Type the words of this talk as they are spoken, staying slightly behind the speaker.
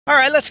All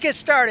right, let's get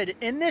started.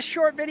 In this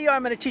short video,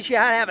 I'm going to teach you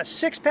how to have a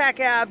six-pack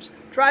abs,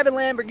 drive a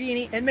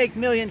Lamborghini, and make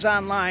millions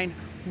online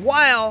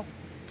while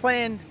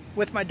playing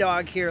with my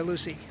dog here,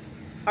 Lucy.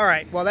 All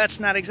right, well, that's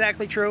not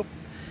exactly true.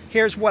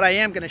 Here's what I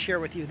am going to share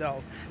with you,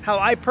 though. How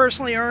I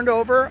personally earned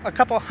over a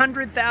couple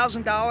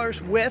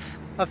 $100,000 with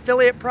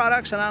affiliate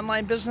products and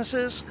online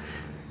businesses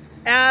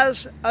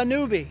as a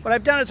newbie. What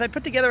I've done is I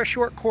put together a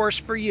short course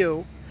for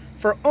you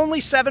for only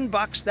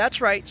 $7.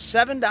 That's right,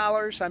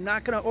 $7. I'm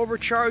not going to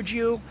overcharge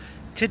you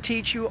to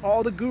teach you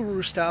all the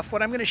guru stuff.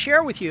 What I'm going to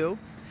share with you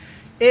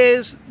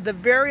is the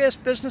various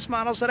business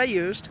models that I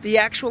used, the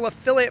actual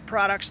affiliate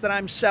products that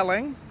I'm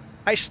selling.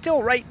 I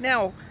still right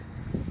now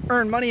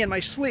earn money in my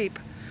sleep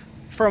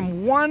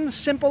from one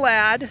simple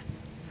ad,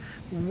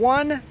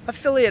 one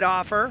affiliate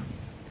offer,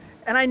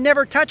 and I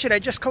never touch it. I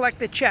just collect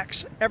the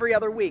checks every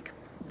other week,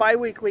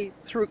 bi-weekly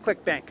through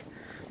ClickBank.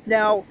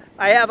 Now,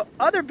 I have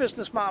other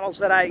business models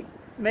that I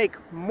make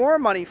more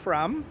money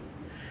from,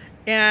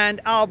 and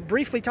I'll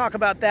briefly talk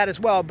about that as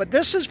well. But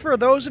this is for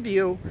those of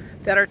you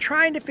that are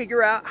trying to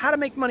figure out how to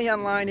make money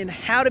online and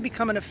how to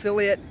become an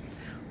affiliate,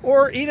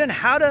 or even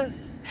how to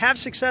have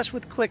success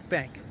with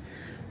ClickBank.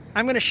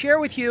 I'm going to share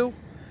with you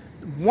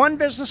one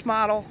business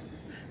model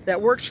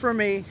that works for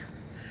me,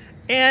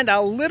 and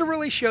I'll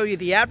literally show you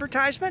the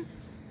advertisement,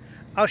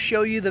 I'll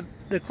show you the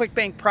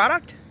ClickBank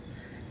product,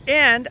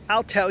 and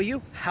I'll tell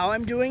you how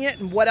I'm doing it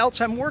and what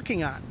else I'm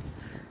working on.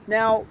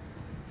 Now,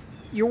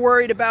 you're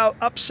worried about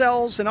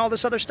upsells and all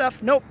this other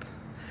stuff? Nope.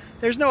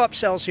 There's no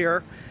upsells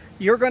here.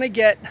 You're going to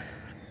get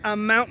a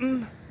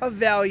mountain of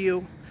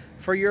value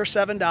for your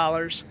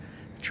 $7.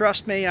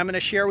 Trust me, I'm going to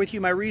share with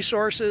you my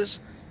resources,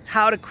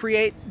 how to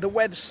create the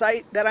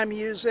website that I'm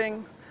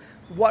using,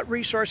 what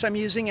resource I'm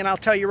using, and I'll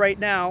tell you right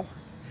now,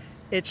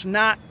 it's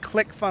not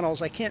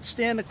ClickFunnels. I can't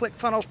stand the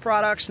ClickFunnels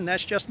products, and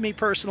that's just me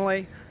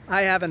personally.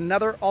 I have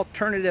another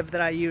alternative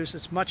that I use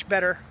that's much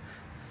better,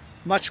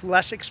 much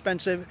less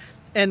expensive,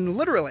 and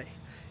literally,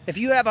 if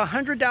you have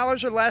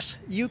 $100 or less,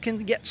 you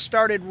can get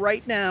started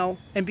right now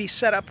and be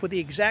set up with the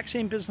exact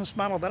same business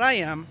model that I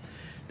am,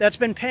 that's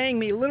been paying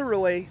me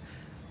literally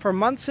for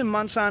months and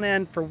months on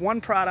end for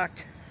one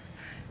product.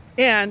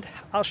 And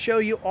I'll show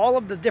you all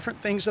of the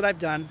different things that I've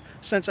done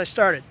since I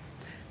started.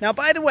 Now,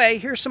 by the way,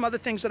 here's some other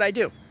things that I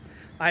do.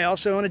 I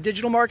also own a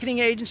digital marketing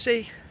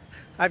agency.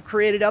 I've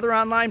created other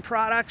online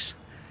products.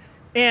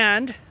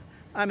 And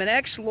I'm an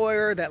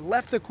ex-lawyer that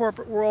left the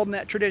corporate world and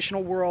that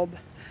traditional world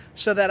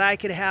so that I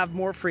could have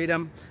more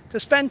freedom to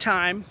spend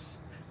time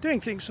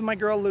doing things with my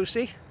girl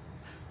Lucy,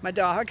 my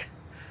dog,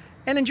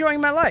 and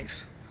enjoying my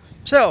life.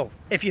 So,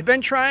 if you've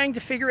been trying to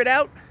figure it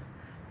out,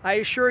 I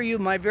assure you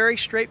my very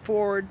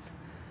straightforward,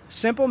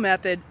 simple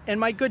method and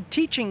my good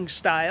teaching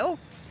style,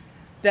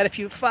 that if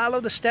you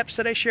follow the steps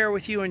that I share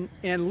with you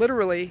and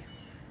literally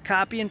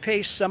copy and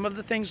paste some of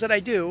the things that I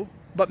do,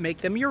 but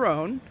make them your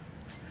own,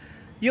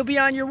 you'll be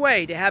on your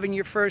way to having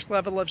your first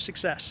level of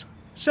success.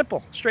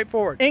 Simple,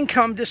 straightforward.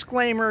 Income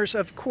disclaimers,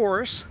 of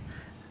course.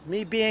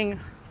 Me being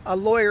a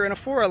lawyer in a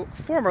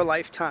former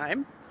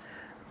lifetime,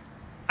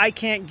 I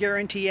can't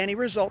guarantee any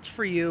results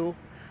for you.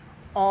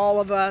 All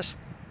of us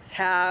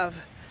have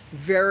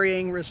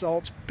varying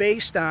results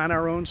based on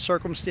our own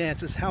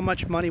circumstances, how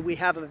much money we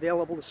have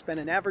available to spend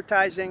in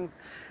advertising,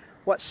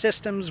 what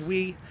systems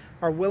we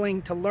are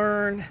willing to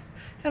learn,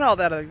 and all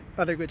that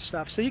other good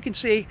stuff. So you can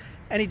see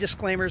any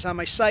disclaimers on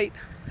my site,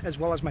 as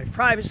well as my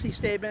privacy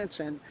statements,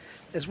 and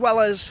as well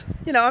as,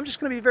 you know, I'm just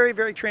going to be very,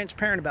 very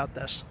transparent about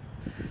this.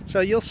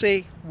 So you'll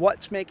see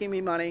what's making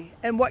me money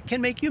and what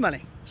can make you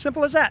money.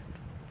 Simple as that.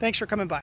 Thanks for coming by.